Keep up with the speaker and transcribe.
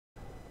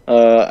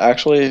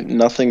Actually,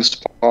 nothing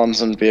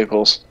spawns in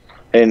vehicles,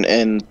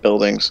 in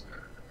buildings.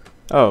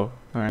 Oh,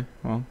 alright.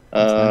 Well,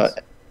 that's Uh, nice.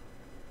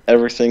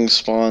 Everything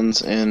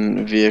spawns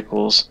in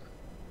vehicles.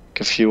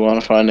 If you want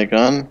to find a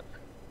gun,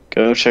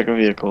 go check a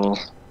vehicle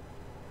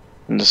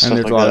and just And stuff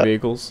there's a like lot of that.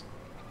 vehicles.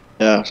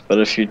 Yeah, but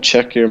if you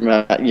check your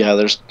map, yeah,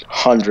 there's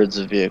hundreds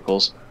of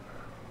vehicles.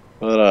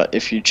 But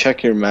if you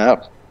check your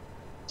map,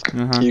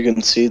 Uh-huh. you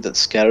can see that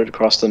scattered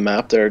across the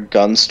map there are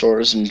gun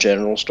stores and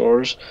general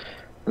stores,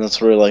 and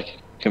that's where like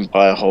you can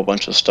buy a whole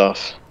bunch of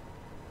stuff.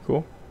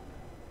 Cool.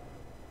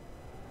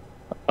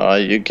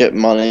 You get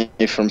money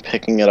from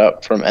picking it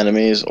up from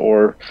enemies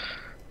or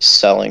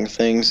selling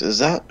things. Is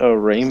that a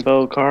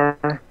rainbow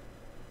car?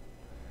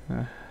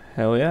 Uh,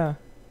 Hell yeah.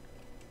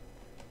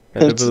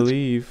 Better It's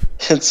believe.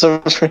 it's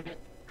a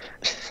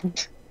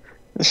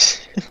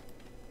it's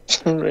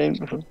a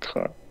rainbow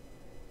car.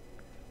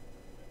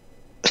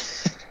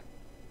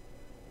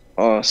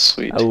 Oh, A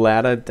sweet.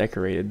 ladder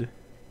decorated.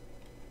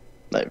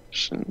 Night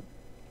vision.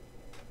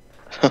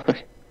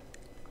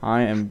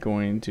 I am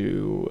going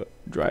to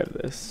drive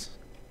this.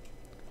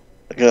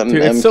 I got an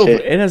Dude, MK.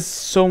 it has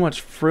so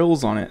much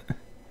frills on it.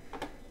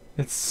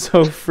 It's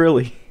so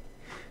frilly.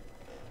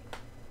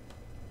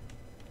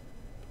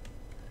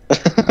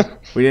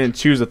 We didn't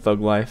choose a thug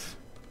life.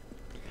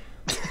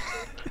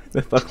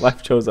 The thug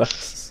life chose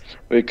us.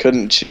 We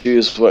couldn't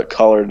choose what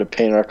color to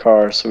paint our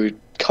car, so we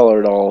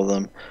colored all of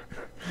them.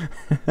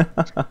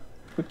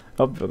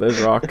 Oh, but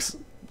there's rocks.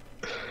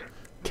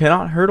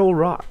 Cannot hurdle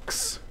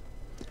rocks.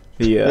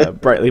 The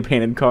brightly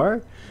painted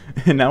car.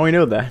 And now we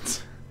know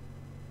that.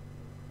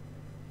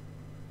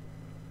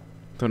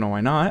 Don't know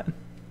why not.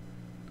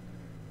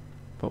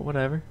 But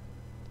whatever.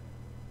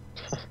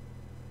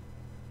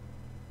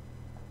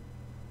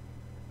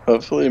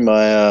 Hopefully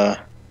my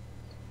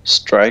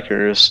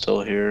striker is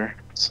still here.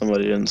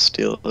 Somebody didn't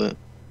steal it.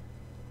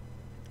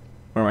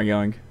 Where am I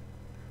going?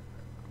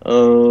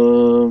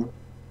 Um.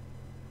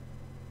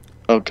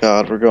 Oh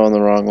God, we're going the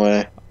wrong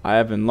way. I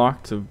have been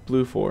locked to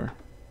blue 4.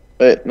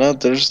 Wait, no,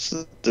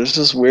 there's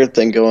this weird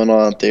thing going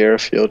on at the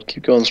airfield.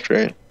 Keep going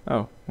straight.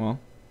 Oh, well.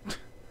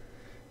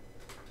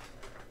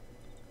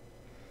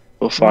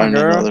 We'll Come on, find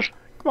girl. another.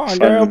 Come on, Find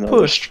girl. another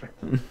Push.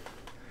 striker.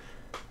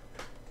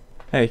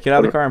 Hey, get out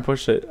of the car and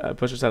push it.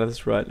 Push us out of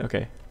this rut.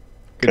 Okay.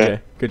 Good Okay.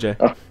 Jay. Good Jay.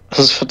 Oh, I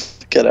was about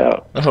to get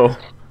out. Oh,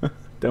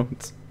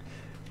 don't.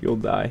 You'll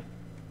die.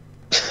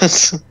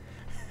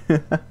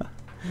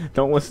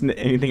 Don't listen to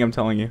anything I'm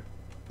telling you.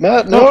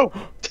 Matt, no!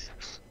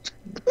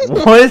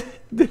 What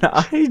did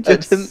I I didn't.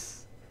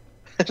 just?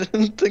 I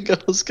didn't think I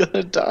was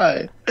gonna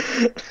die.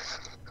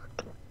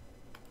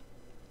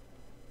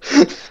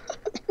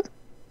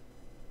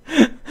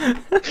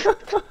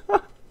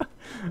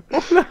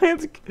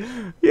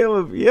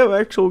 You have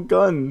actual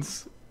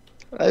guns.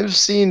 I've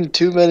seen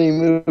too many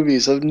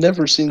movies. I've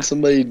never seen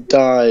somebody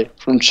die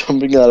from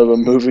jumping out of a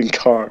moving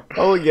car.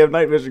 Oh, you have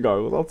night vision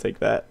goggles. I'll take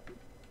that.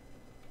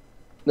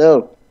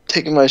 No,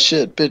 taking my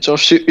shit, bitch. I'll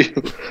shoot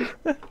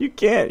you. You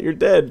can't. You're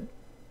dead.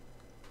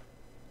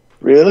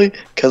 Really?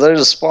 Because I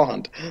just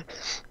spawned.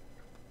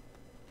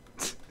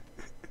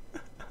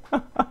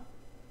 That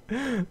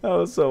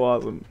was so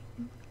awesome.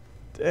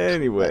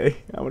 Anyway,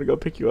 I'm gonna go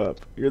pick you up.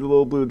 You're the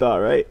little blue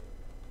dot, right?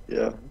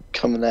 Yeah,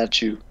 coming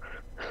at you.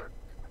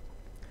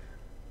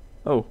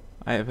 Oh,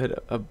 I have hit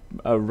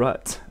a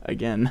rut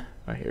again.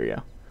 Oh, here we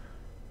go.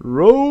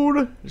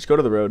 Road. Just go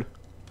to the road.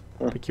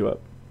 Pick you up.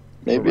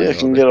 Maybe I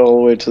can get all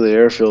the way to the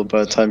airfield by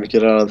the time you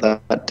get out of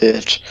that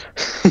ditch.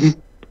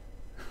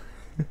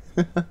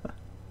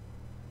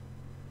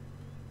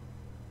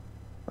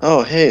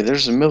 Oh, hey,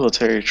 there's a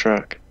military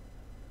truck.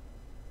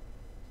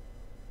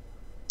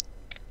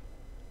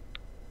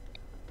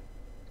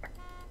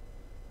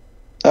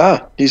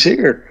 Ah, he's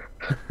here.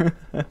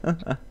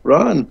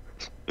 Run.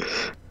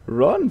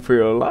 Run for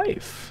your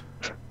life.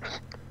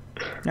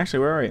 Actually,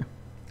 where are you?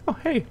 Oh,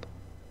 hey.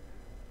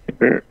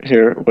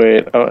 Here,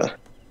 wait. I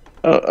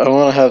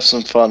want to have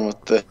some fun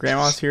with this.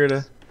 Grandma's here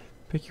to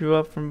pick you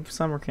up from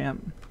summer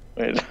camp.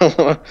 Wait, I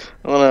want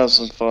to have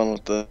some fun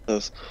with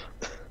this.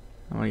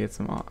 I'm gonna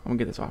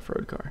get this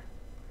off-road car.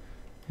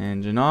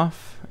 Engine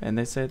off, and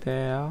they said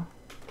they are.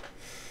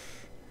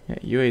 Yeah,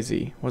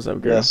 UAZ. What's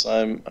up, girl? Yes,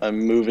 I'm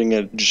moving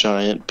a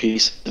giant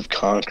piece of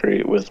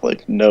concrete with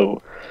like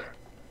no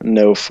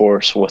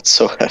force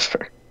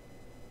whatsoever.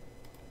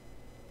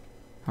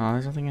 Oh,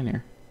 there's nothing in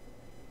here.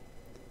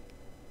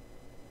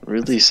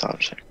 Release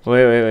object.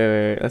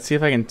 Wait. Let's see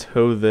if I can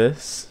tow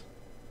this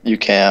You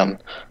can.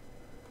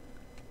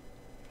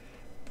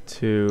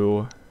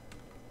 to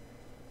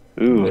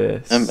Ooh,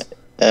 this.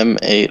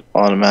 M8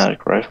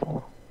 automatic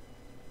rifle.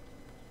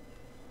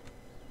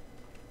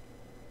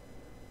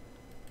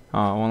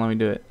 Oh, it won't let me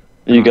do it.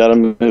 You gotta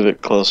move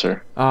it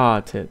closer. Ah,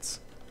 tits.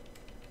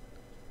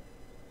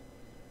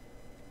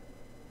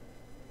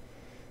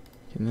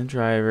 Get in the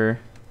driver.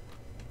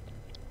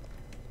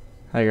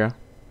 Hi, girl.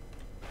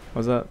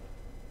 What's up?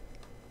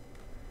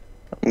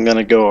 I'm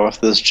gonna go off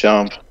this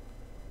jump.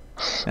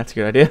 That's a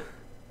good idea.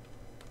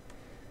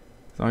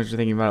 As long as you're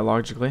thinking about it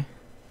logically.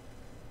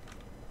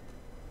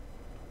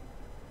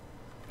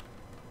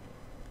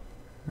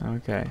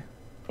 Okay.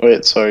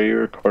 Wait, so are you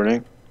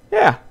recording?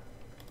 Yeah.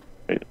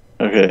 Wait,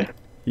 okay.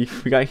 We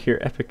got your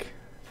epic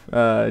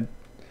barrel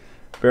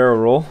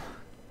roll.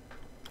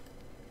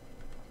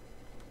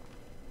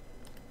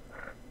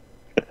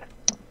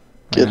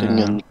 Getting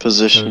in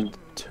position.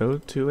 Tow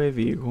to a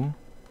vehicle.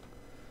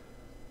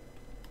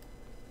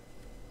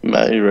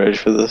 Matt, you ready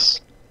for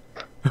this?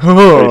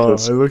 Oh,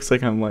 it looks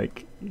like I'm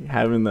like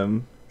having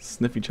them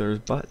sniff each other's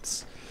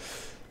butts.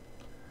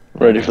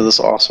 Ready for this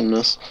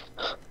awesomeness?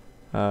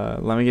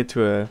 Let me get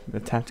to a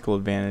tactical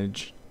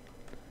advantage.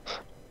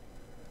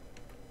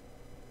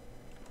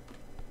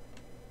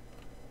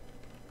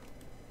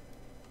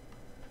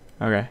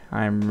 Okay,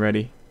 I'm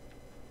ready.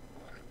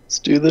 Let's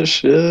do this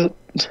shit.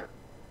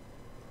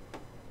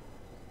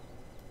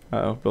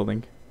 Uh-oh,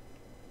 building.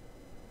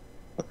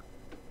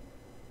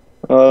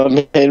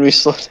 Made me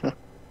slow down.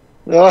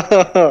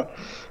 That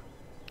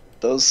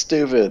was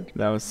stupid.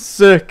 That was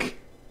sick.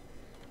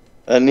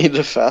 I need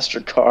a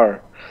faster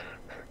car.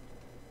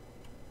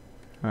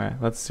 Alright,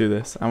 let's do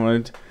this. I'm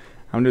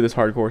gonna do this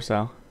hardcore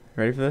style.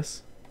 Ready for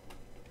this?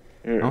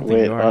 Here, I don't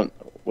think you are.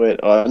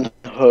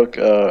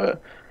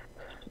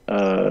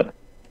 Unhook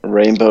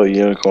rainbow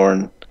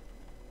unicorn.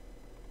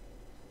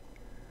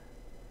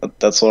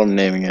 That's what I'm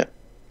naming it.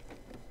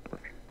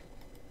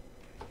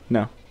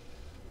 No.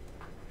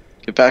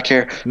 Get back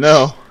here.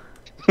 No.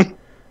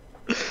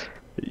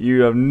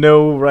 You have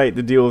no right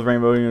to deal with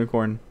rainbow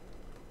unicorn.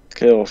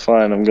 Okay, well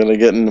fine. I'm gonna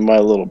get into my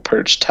little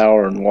perch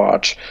tower and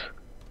watch.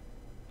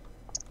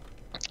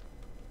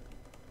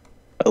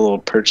 A little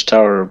perch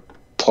tower of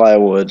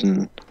plywood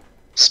and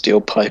steel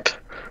pipe.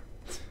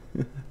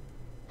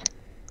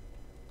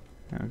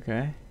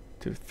 Okay.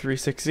 To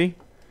 360.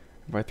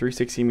 By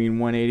 360 I mean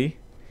 180.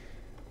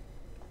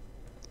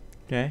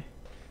 Okay.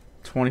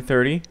 20,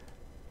 30.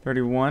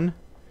 31.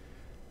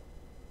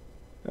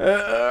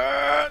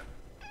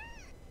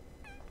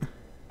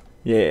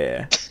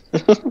 Yeah.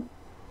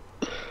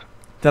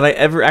 Did I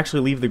ever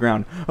actually leave the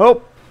ground?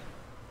 Oh!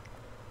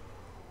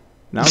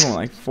 Now I'm going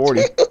like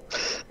 40.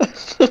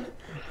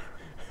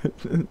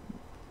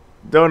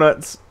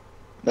 Donuts.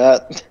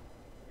 Matt,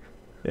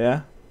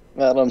 Yeah?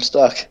 I'm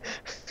stuck.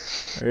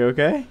 Are you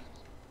okay?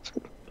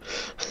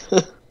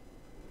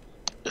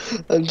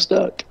 I'm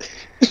stuck.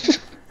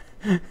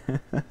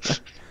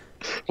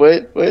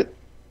 Wait.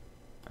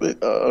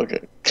 Oh,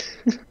 okay.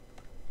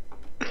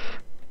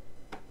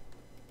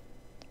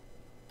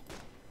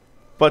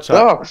 Butt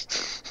shot.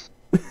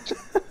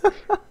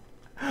 Oh!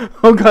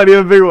 Oh god, you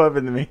have a bigger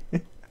weapon than me.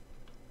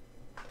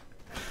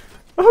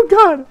 Oh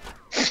god.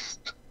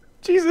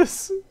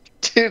 Jesus.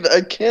 Dude,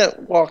 I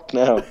can't walk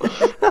now.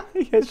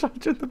 I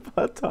shot you in the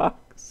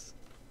buttocks.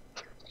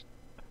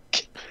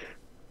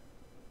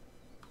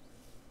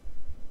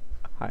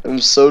 Hi. I'm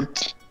so...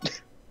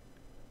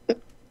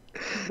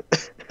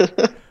 If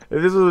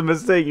this was a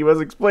mistake, you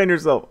must explain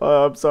yourself.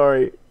 I'm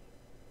sorry.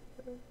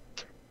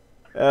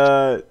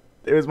 It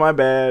was my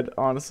bad,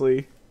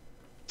 honestly.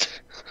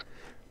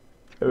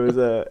 It was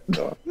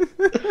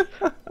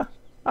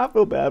I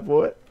feel bad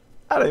for it.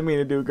 I didn't mean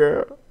to do,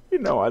 girl. You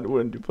know I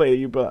wouldn't play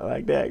you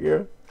like that,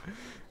 girl.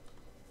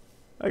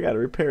 I gotta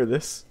repair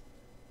this.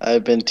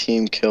 I've been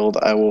team killed.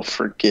 I will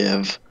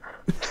forgive.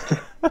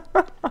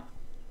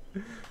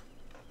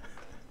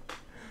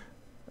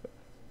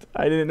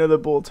 I didn't know the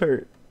bullets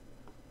hurt.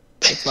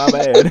 That's my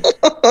bad.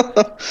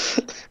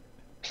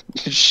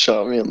 You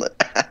shot me in the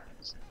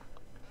ass.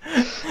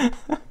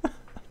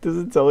 Does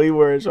it tell you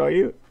where I shot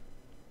you?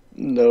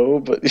 No,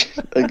 but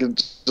I could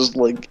just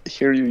like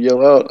hear you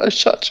yell out, "I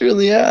shot you in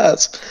the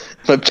ass."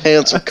 My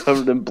pants are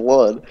covered in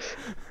blood.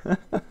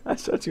 I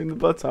shot you in the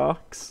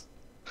buttocks.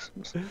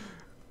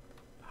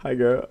 Hi,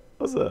 girl.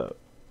 What's up?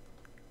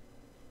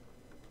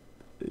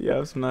 You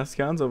have some nice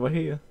guns over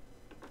here.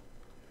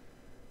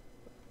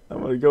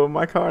 I'm gonna go in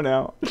my car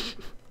now.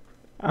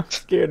 I'm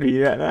scared of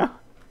you right now.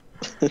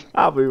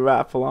 I'll be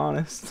rightful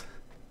honest.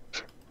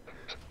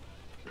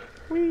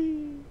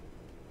 Whee!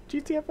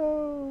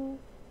 GTFO!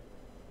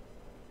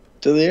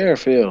 To the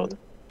airfield.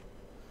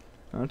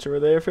 I'm not sure where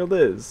the airfield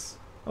is.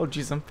 Oh,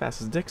 jeez, I'm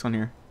fast as dicks on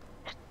here.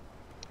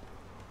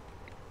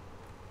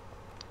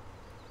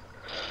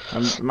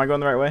 Am I going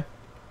the right way?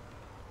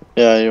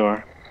 Yeah, you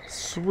are.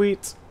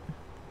 Sweet.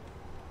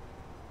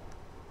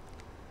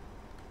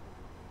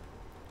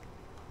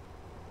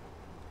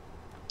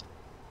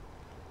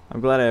 I'm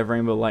glad I have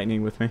Rainbow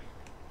Lightning with me.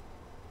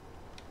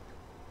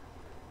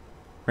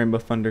 Rainbow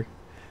Thunder.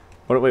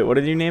 Wait, what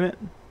did you name it?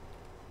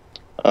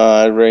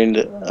 I rained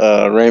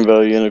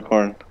Rainbow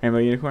Unicorn. Rainbow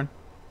Unicorn?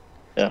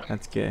 Yeah.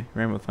 That's gay.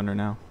 Rainbow Thunder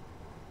now.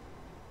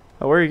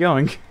 Oh, where are you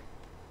going?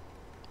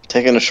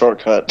 Taking a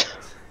shortcut.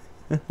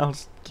 I'll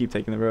just keep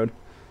taking the road.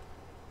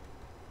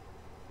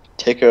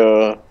 Take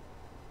a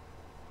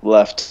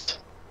left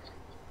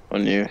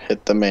when you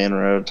hit the main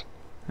road.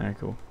 Alright,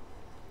 cool.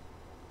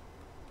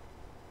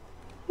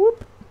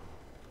 Whoop.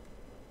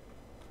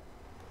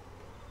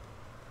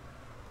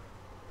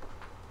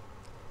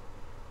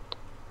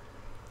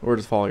 Or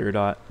just follow your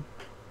dot.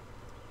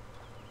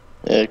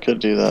 Yeah, it could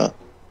do that.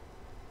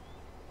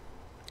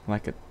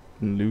 Like a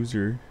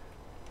Loser.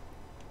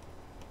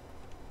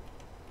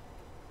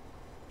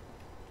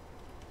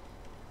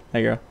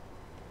 There you go.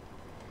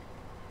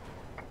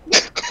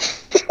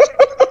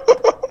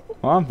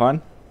 Well, I'm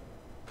fine.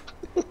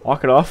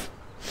 Walk it off.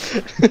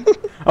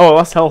 Oh, I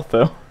lost health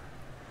though.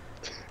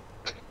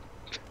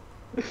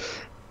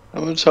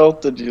 How much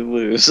health did you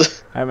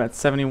lose? I'm at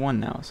 71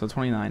 now, so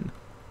 29.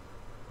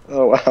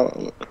 Oh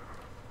wow.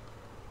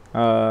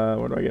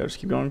 Where do I go? Just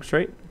keep going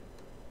straight?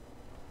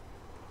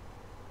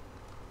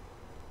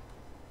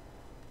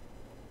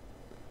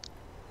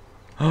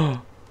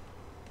 Oh,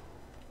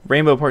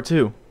 Rainbow Part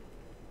 2.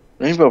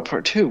 Rainbow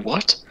Part 2,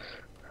 what?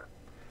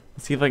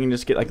 Let's see if I can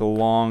just get like a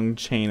long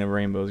chain of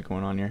rainbows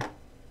going on here.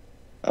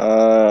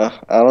 I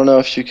don't know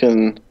if you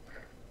can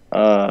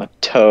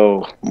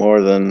tow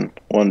more than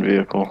one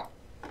vehicle.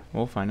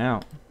 We'll find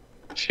out.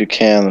 If you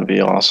can, that'd be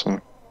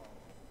awesome.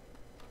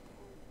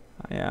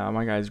 Yeah,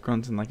 my guy's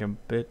grunting like a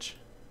bitch.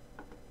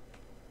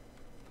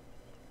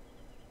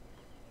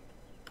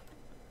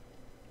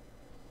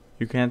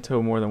 You can't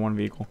tow more than one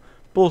vehicle.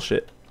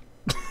 Bullshit.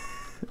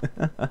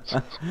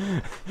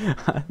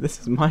 This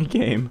is my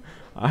game.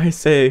 I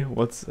say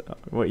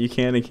what you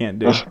can and can't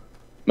do.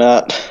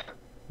 Matt.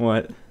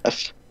 What?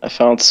 I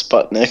found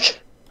Sputnik.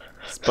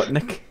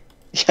 Sputnik?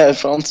 Yeah, I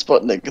found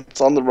Sputnik.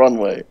 It's on the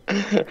runway.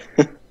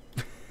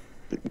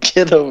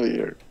 Get over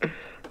here.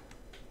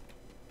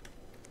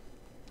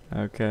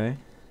 Okay.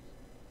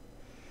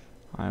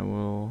 I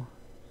will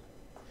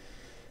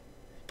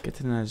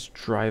get in as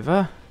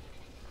driver.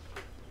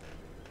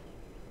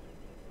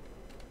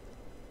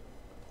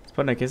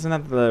 Sputnik, isn't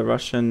that the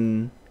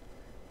Russian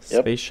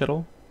space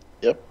shuttle?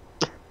 Yep.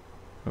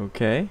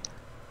 Okay.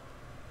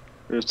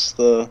 It's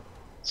the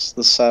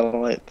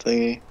satellite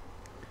thingy.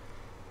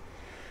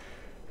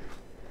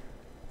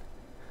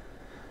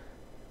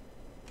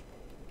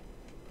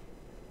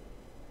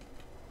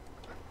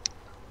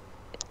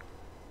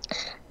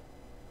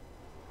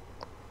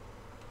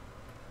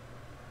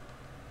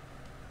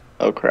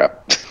 Oh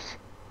crap.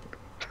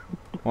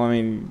 Well, I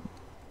mean,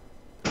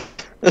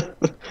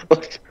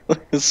 look,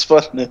 it's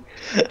Sputnik.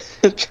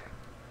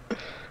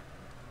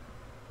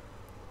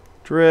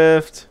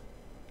 drift.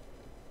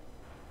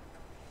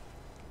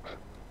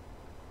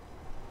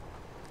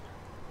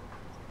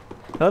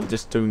 I love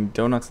just doing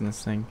donuts in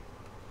this thing.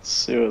 Let's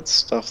see what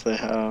stuff they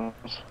have.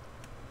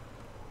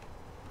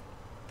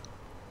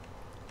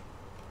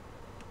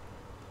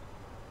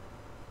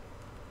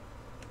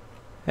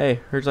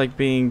 Hey, here's like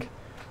being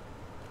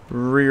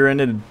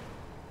rear-ended.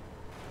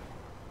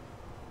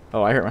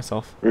 Oh, I hurt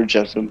myself.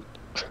 Rejected.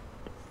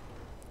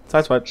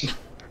 Sideswipe.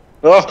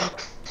 Oh!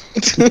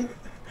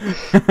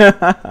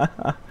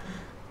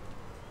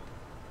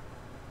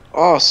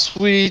 Oh,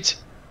 sweet!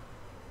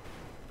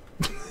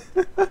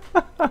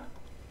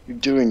 You're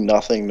doing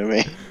nothing to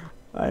me.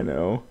 I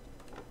know.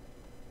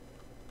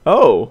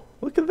 Oh,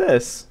 look at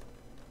this.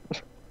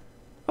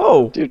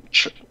 Oh, Dude,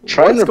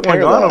 try and what's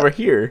repair going on that. over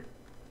here?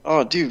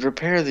 Oh, dude,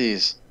 repair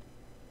these.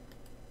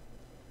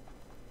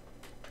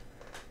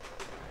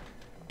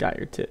 Got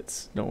your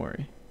tits. Don't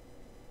worry.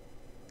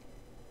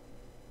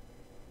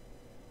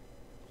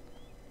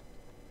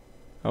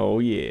 Oh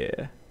yeah.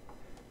 I'm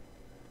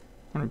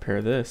gonna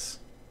repair this.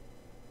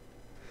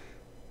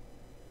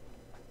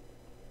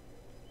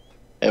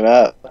 Hey,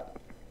 Matt.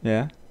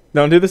 Yeah.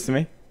 Don't do this to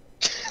me.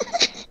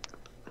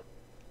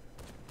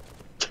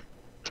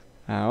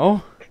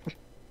 Ow.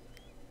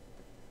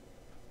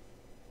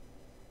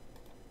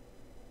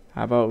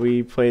 How about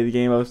we play the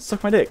game of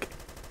suck my dick?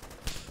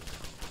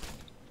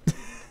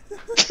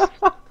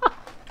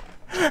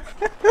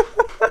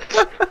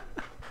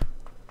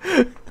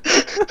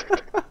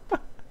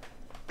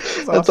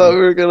 I thought we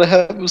were gonna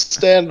have a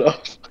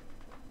standoff.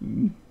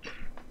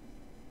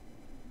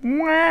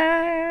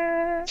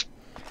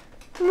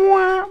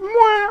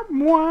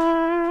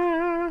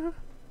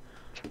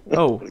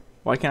 Oh,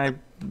 why can't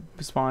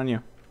I spawn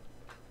you?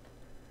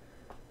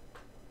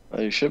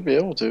 You should be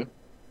able to.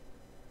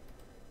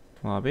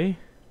 Lobby?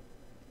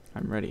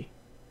 I'm ready.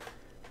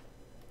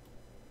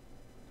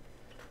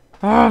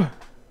 Ah!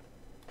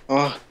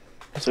 Oh,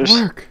 It's there's...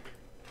 work!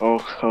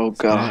 Oh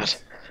god.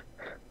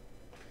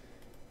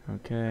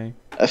 Okay.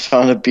 I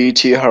found a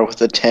BTR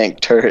with a tank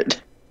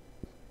turret.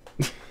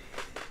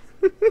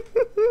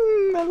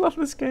 I love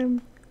this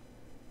game.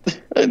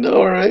 I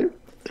know, right?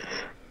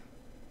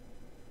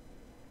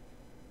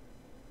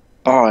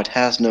 Oh, it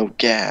has no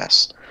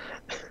gas.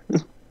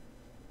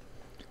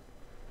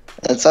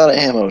 It's out of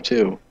ammo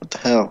too. What the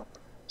hell?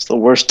 It's the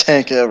worst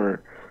tank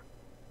ever.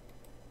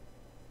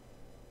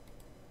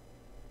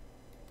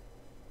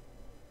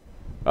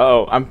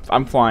 Uh-oh,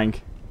 I'm flying.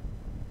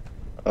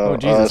 Oh,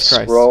 Jesus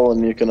Christ. Scroll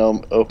and you can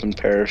open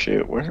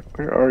parachute. Where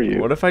are you?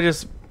 What if I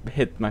just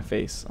hit my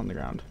face on the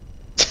ground?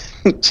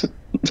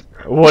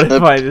 What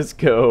if I just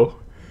go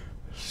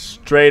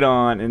straight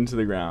on into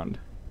the ground?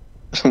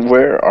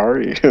 Where are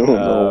you?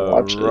 No,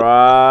 watch it.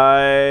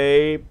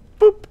 Right.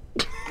 Boop.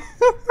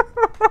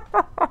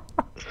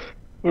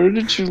 Where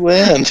did you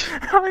land?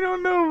 I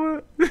don't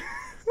know.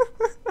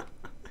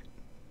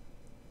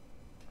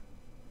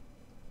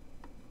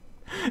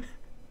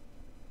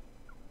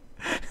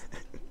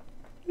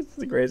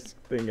 the greatest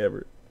thing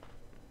ever.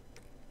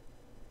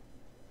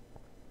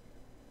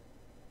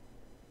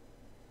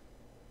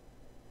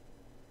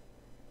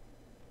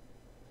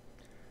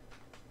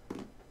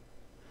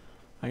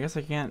 I guess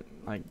I can't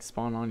like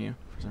spawn on you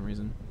for some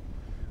reason.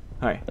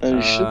 Hi.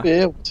 You should be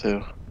able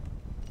to.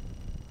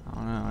 I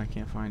don't know. I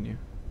can't find you.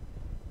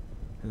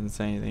 It doesn't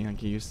say anything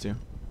like you used to.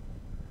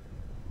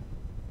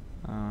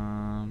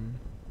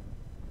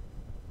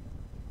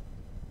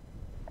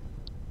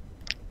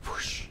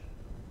 Whoosh.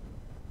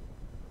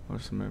 What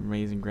are some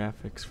amazing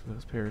graphics for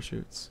those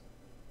parachutes?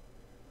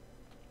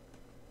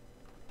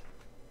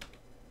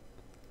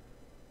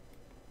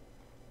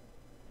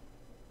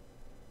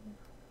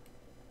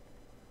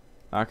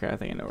 Okay, I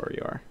think I know where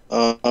you are.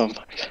 Oh my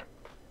god.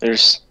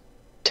 There's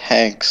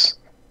tanks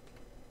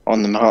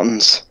on the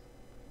mountains.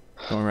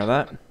 Don't worry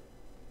about that.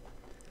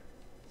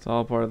 It's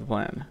all part of the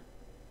plan.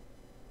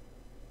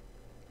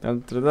 Dun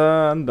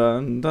dun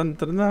dun dun dun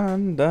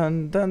dun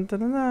dun dun dun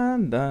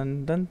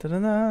dun dun dun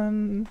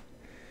dun.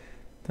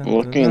 I'm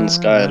looking in the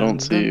sky, I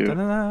don't see you.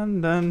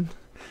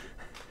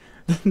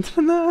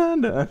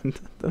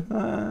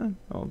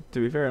 Well, to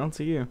be fair, I don't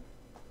see you.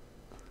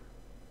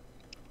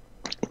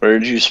 Where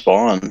did you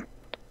spawn?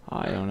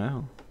 I don't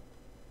know.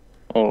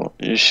 Oh,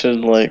 you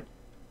should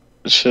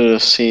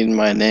have seen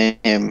my name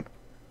and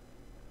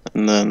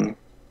then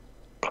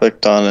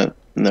clicked on it,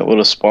 and it would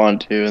have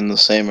spawned you in the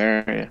same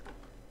area.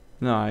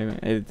 No, I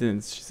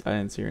didn't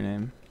see your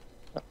name.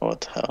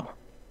 What the hell?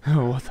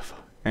 Oh, what the fuck?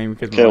 I mean,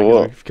 because Okay,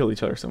 well, we've killed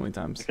each other so many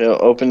times. Okay,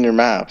 open your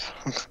map.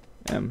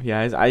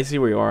 Yeah, I see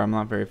where you are. I'm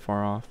not very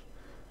far off.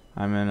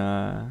 I'm in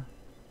I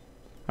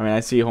mean,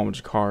 I see a whole bunch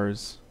of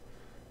cars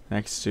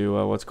next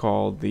to what's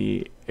called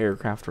the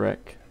aircraft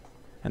wreck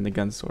and the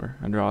gun store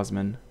under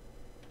Osman.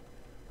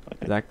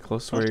 Is that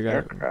close to where you got?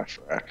 Aircraft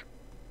wreck.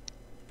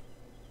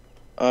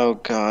 Oh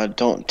god,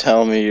 don't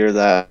tell me you're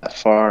that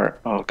far.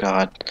 Oh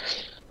god.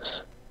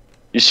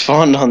 You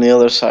spawned on the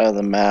other side of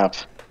the map.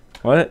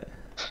 What?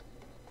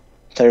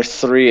 There are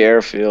 3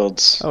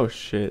 airfields. Oh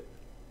shit.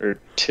 Or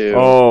 2.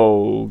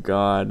 Oh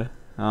god.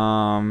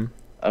 I'm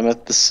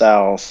at the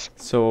south.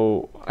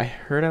 So I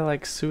heard I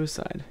like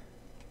suicide.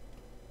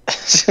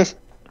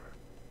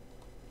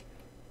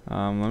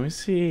 Let me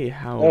see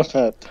how.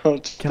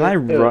 Don't Can I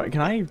run?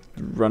 Can I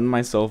run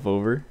myself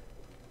over?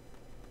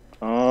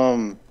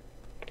 Um.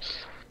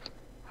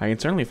 I can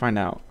certainly find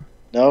out.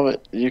 No,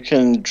 but you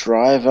can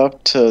drive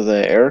up to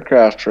the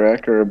aircraft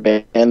wreck or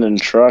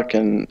abandoned truck,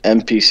 and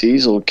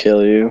NPCs will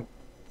kill you.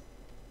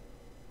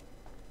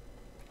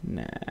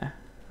 Nah,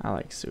 I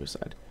like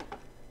suicide.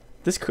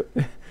 The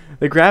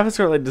graphics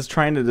are like just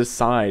trying to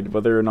decide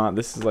whether or not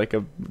this is like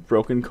a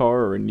broken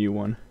car or a new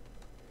one.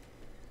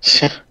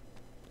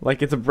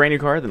 Like it's a brand new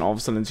car, then all of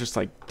a sudden it's just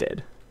like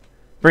dead.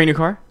 Brand new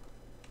car,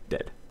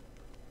 dead.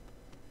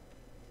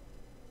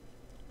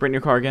 Brand new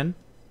car again.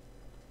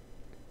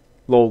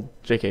 Lol,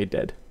 JK,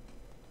 dead.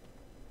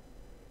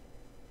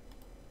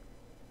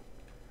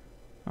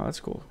 Oh, that's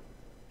cool.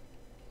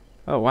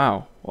 Oh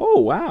wow. Oh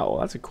wow,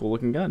 that's a cool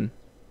looking gun.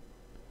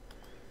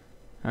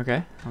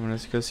 Okay, I'm gonna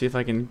just go see if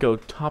I can go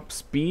top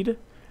speed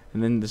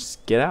and then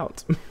just get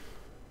out.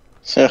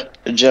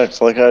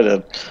 Eject like I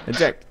did.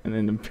 Eject, and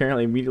then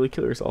apparently immediately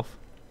kill yourself.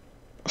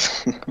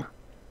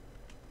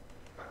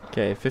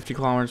 Okay, 50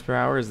 kilometers per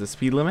hour is the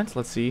speed limit.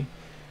 Let's see.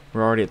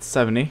 We're already at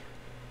 70.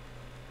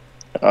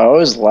 I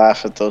always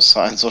laugh at those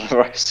signs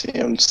whenever I see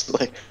them. Just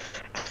like,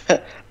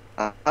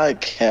 I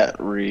can't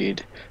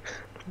read.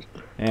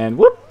 And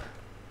whoop!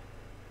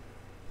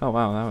 Oh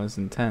wow, that was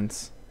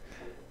intense.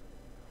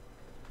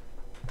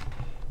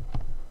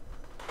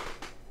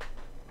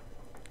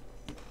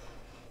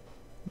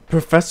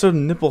 Professor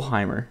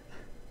Nippelheimer.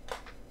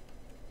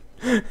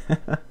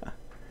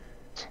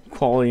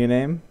 Quality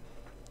name.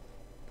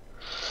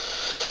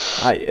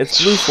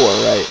 It's Blue 4,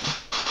 right?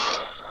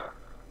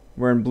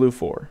 We're in Blue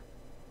 4.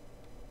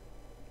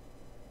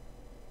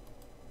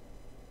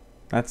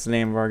 That's the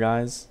name of our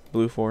guys.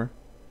 Blue 4.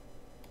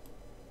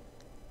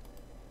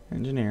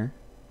 Engineer.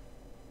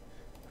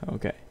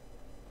 Okay.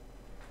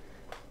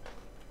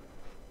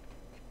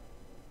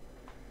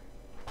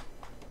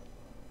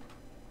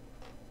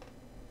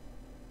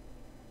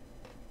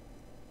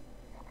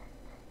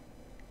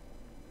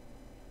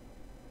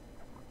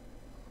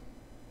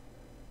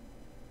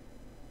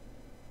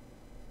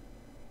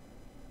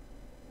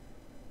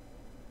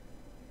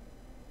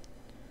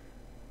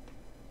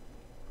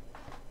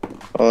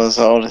 Oh, is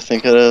that what I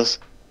think it is?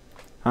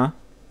 Huh?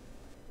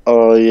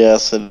 Oh,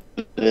 yes, it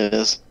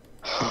is.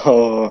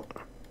 Oh.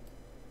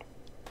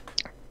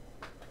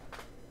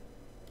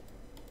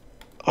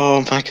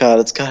 Oh my god,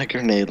 it's got a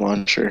grenade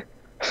launcher.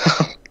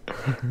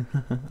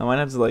 I might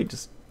have to, like,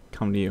 just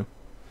come to you.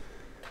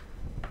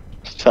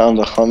 Found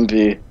a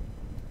Humvee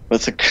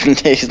with a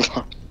grenade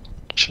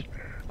launcher.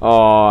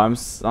 Oh, I'm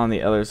on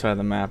the other side of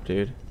the map,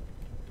 dude.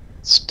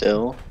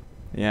 Still?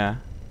 Yeah.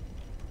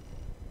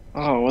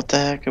 Oh, what the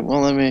heck? It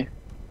won't let me.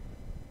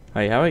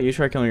 Hey, how about you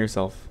try killing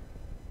yourself?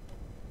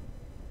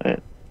 Wait.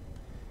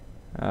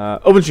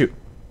 Open shoot.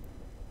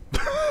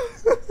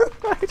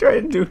 I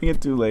tried doing it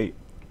too late.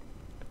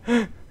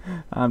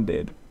 I'm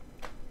dead.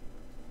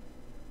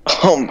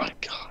 Oh my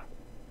god.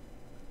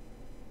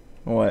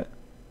 What?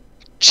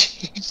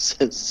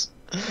 Jesus.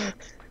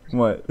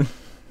 What?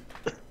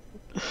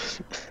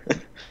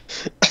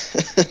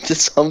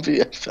 This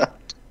Humvee I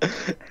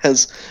found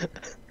has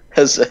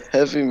has a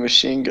heavy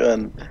machine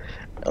gun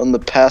on the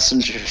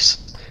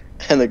passengers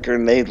and a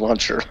grenade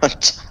launcher on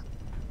top.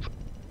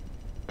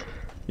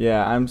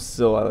 Yeah, I'm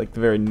still at like the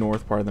very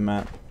north part of the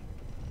map.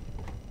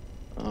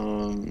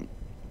 Um,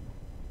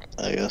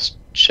 I guess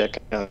check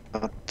out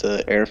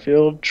the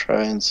airfield,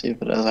 try and see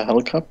if it has a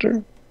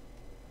helicopter.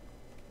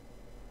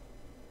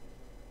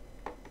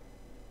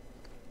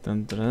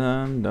 Dun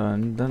dun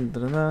dun dun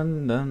dun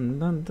dun dun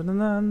dun dun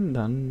dun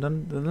dun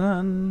dun dun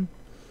dun.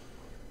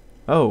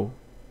 Oh,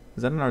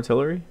 is that an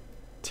artillery?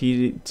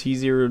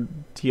 T0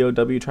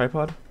 TOW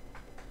tripod?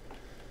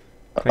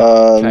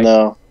 Can I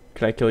No.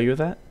 could I kill you with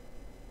that?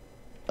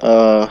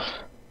 Uh,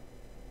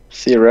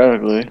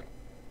 Theoretically.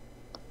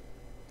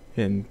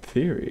 In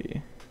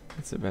theory,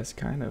 it's the best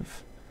kind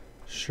of.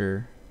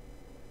 Sure.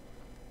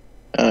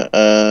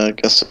 I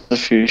guess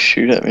if you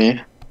shoot at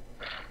me.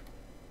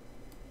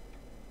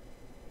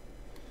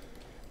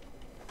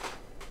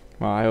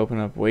 Wow, I opened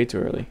up way too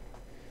early.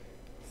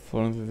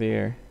 Floating through the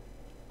air.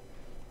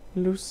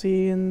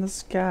 Lucy in the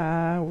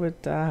sky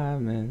with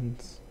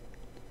diamonds.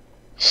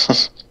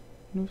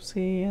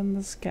 Lucy in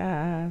the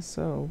sky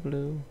so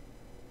blue.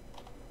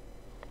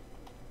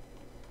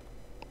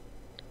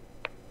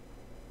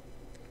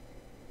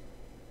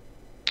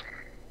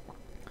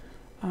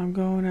 I'm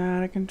going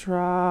out of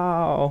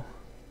control.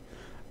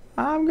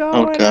 I'm Oh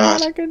going out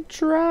god. of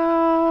control.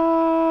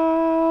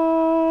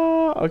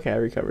 Okay, I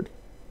recovered.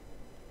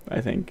 I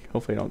think.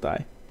 Hopefully I don't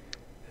die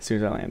as soon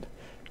as I land.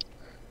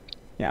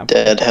 Yeah, I'm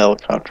fine. Dead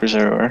helicopters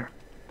everywhere.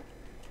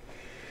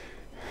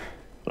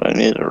 But I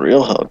need a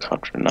real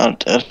helicopter, not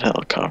a dead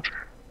helicopter.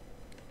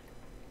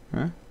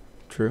 Huh?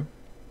 True.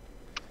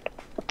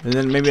 And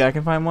then maybe I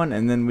can find one,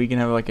 and then we can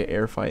have like an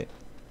air fight.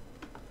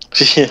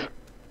 Yeah.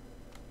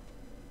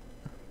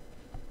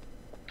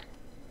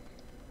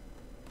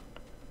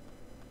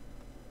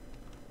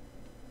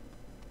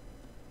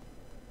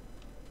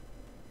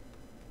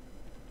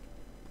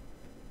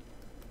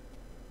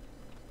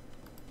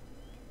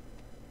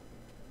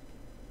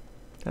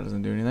 That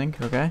doesn't do anything.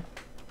 Okay.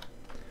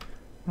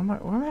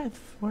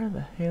 Where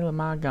the hell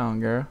am I gone,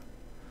 girl?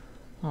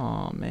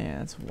 Oh man,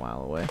 that's a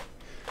while away.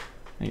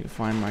 I need to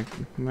find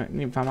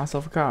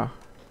myself a car.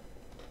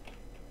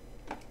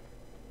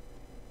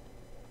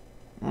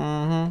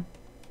 Mm-hmm.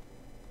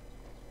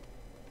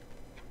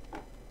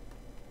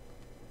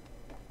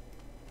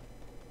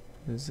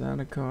 Is that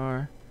a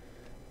car?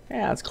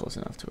 Yeah, that's close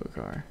enough to a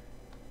car.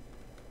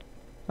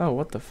 Oh,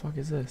 what the fuck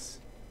is this?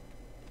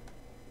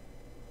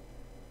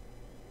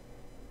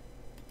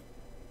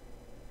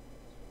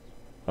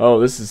 Oh,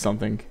 this is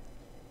something.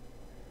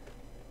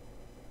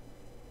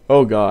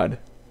 Oh god.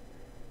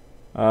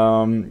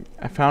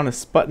 I found a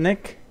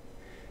Sputnik,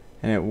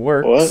 and it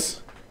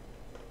works.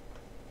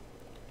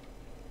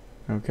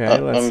 What? Okay,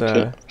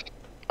 let's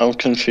I'm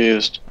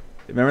confused.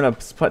 remember that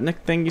Sputnik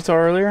thing you saw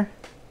earlier?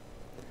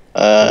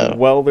 Uh,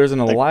 Well, there's an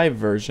like- alive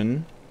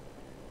version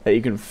that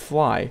you can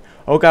fly.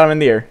 Oh god, I'm in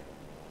the air.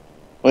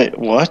 Wait,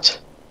 what?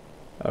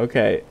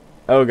 Okay.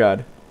 Oh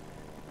god.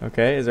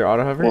 Okay, is there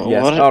auto hover?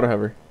 Yes, What? auto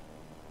hover.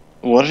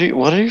 What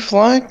are you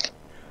flying?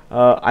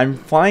 I'm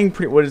flying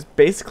what is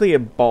basically a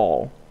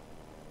ball.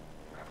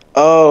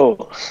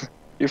 Oh,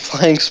 you're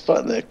flying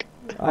Sputnik.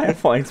 I am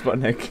flying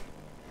Sputnik.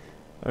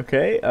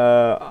 Okay,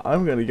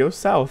 I'm gonna go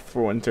south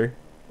for winter.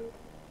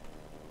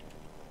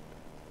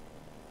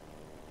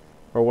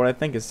 Or what I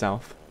think is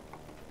south.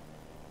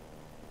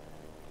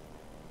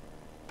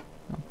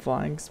 I'm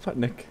flying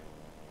Sputnik.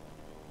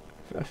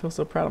 I feel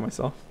so proud of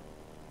myself.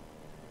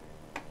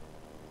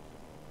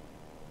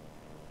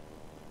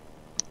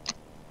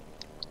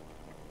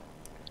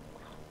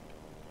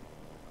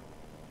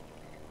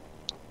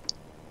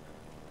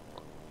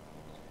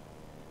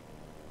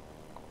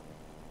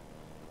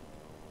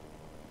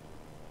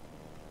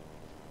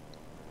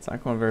 It's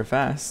not going very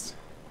fast.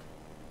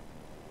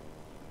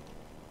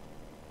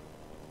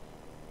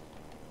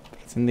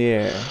 It's in the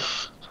air.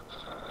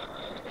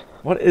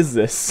 What is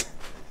this?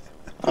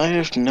 I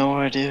have no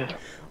idea.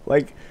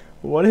 Like,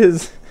 what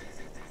is...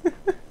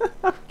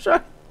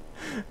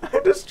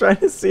 I'm just trying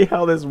to see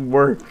how this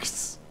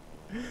works.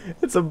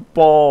 It's a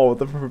ball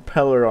with a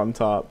propeller on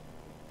top.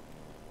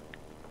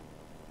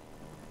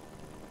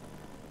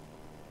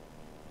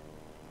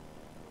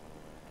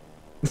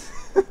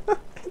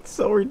 It's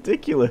so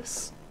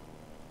ridiculous.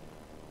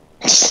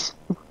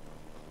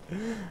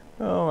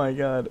 Oh my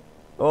god.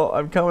 Oh,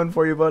 I'm coming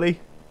for you, buddy.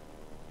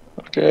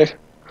 Okay.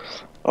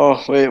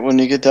 Oh, wait, when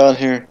you get down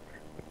here,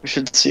 we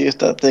should see if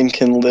that thing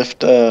can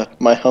lift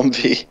my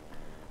Humvee.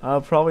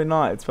 Probably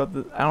not. It's about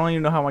the... I don't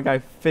even know how my guy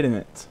fit in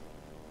it.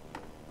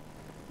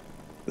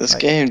 This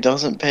game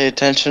doesn't pay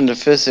attention to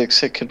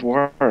physics. It could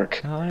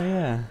work. Oh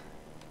yeah.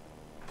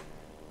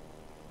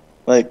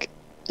 Like,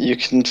 you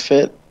can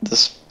fit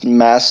this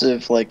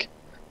massive, like,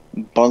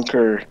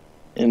 bunker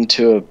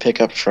into a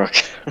pickup truck.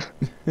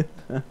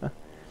 I'm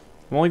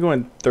only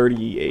going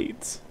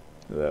 38,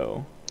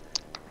 though.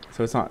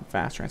 So it's not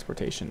fast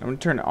transportation. I'm going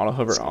to turn auto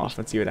hover off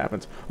and see what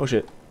happens. Oh,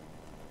 shit.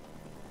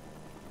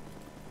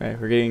 Okay,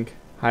 we're getting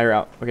higher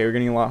out. Okay, we're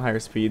getting a lot higher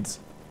speeds.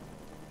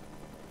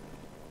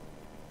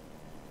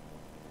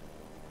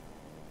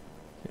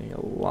 Getting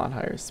a lot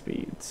higher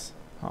speeds.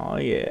 Oh,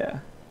 yeah.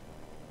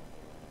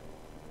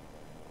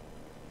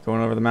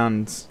 Going over the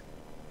mountains.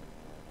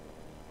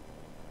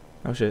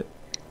 Oh, shit.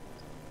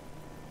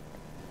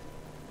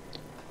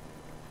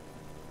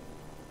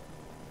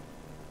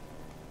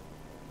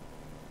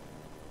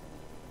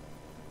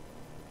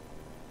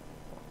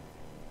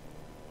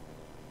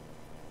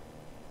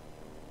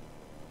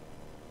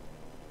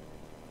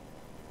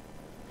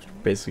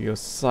 Basically go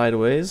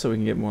sideways so we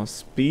can get more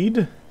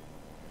speed.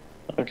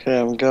 Okay,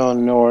 I'm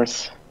going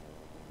north.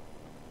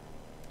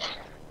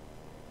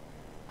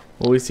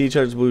 Will we see each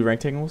other's blue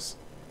rectangles?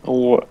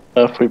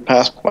 If we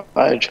pass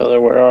by each other,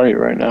 where are you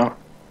right now?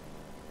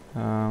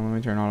 Let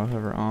me turn auto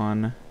hover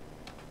on.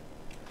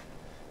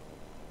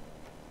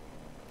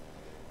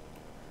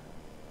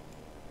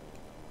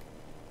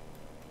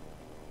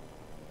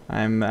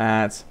 I'm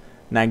at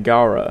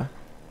Nagara.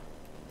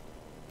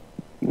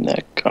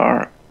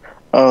 Neckar.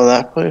 Oh,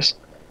 that place?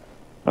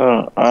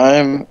 Oh,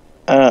 I'm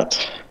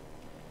at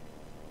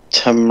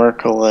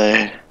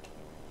Temerkale.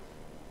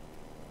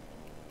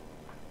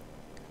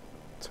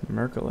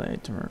 Temerkale.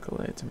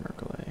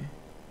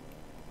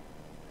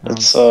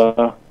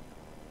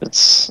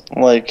 It's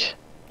like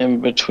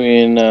in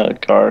between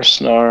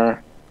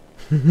Garsnar,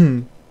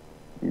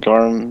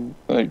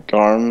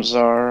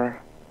 Garmzar,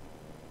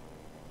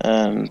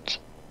 and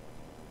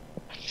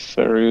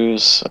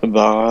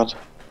Feruzabad.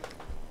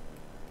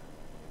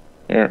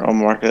 Here, I'll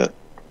mark it.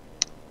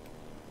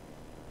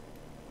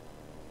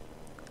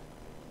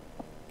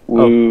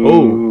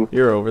 Oh,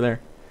 you're over there.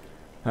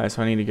 Alright,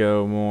 so I need to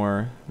go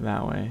more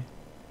that way.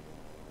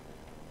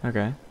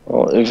 Okay.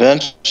 Well,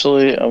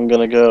 eventually I'm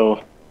gonna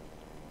go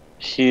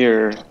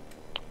here,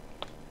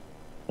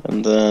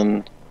 and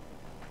then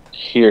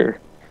here.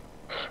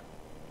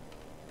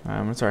 Alright,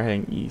 I'm gonna start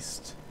heading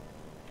east.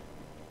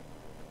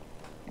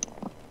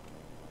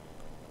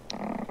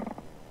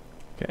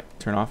 Okay,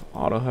 turn off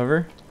auto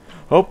hover.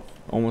 Oh,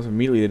 almost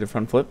immediately did a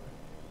front flip.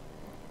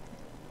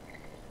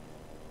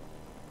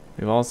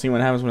 We've all seen what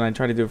happens when I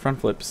try to do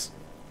front flips.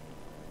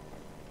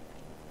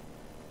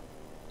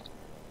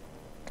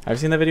 Have you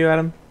seen that video,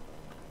 Adam?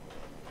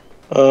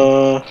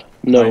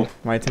 No.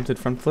 My attempted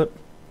front flip?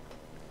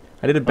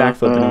 I did a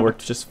backflip and it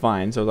worked just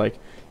fine, so like,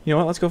 you know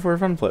what, let's go for a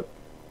front flip.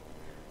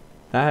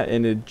 That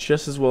ended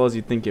just as well as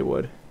you'd think it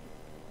would.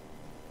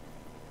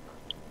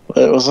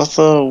 Wait, was that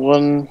the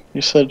one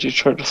you said you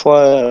tried to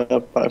fly a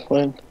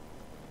biplane?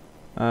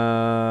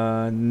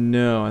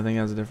 No, I think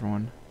that was a different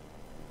one.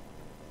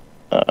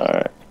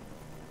 Alright.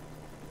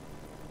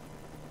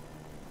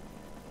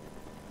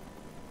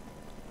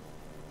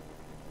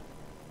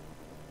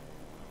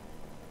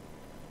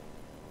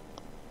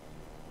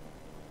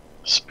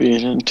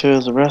 Speeding to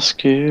the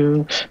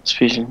rescue.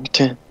 Speeding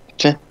to.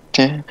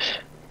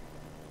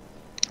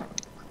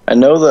 I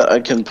know that I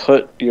can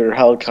put your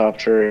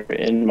helicopter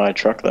in my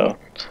truck, though.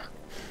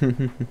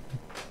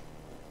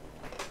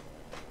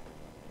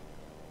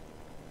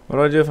 What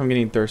do I do if I'm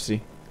getting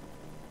thirsty?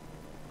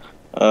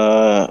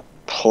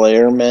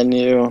 Player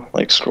menu.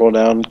 Like, scroll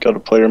down, go to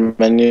player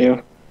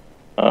menu.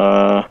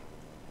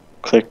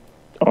 Click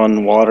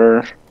on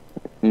water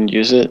and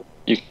use it.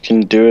 You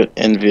can do it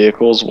in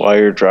vehicles while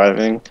you're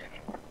driving.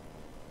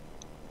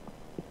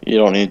 You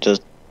don't need to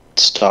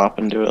stop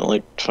and do it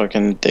like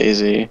fucking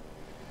Daisy.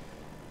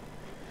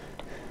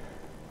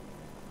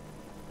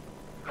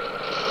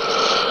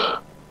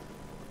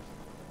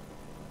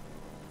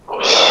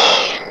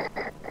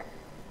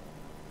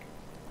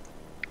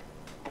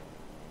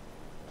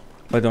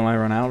 But don't I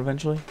run out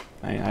eventually?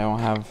 I don't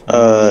have.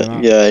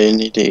 Yeah, you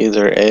need to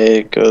either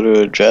A, go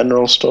to a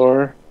general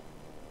store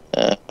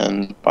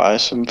and buy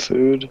some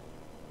food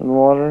and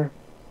water,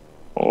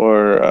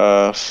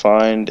 or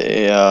find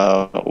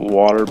a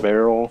water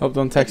barrel. Oh,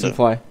 don't text and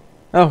fly.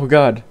 Oh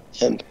god.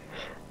 And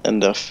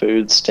a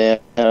food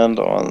stand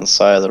on the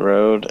side of the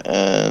road,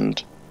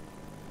 and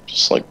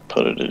just like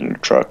put it in your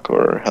truck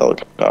or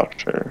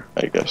helicopter,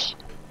 I guess.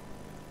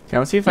 Okay,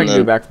 let's see if I can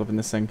do a backflip in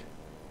this thing.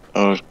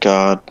 Oh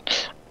god.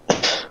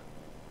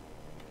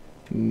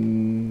 I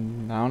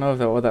don't know if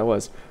what that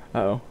was.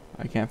 Uh-oh,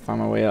 I can't find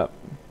my way up.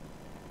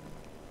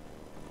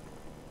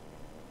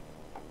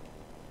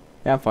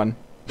 Yeah, fun.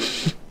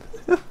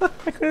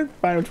 I couldn't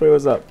find which way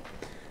was up.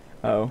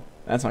 Uh-oh,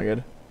 that's not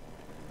good.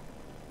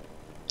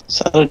 Is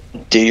that a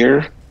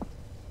deer?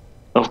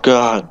 Oh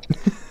god.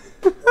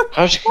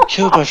 How'd you get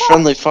killed by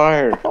friendly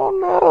fire?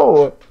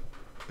 Oh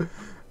no!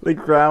 The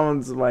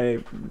ground's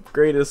my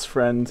greatest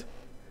friend.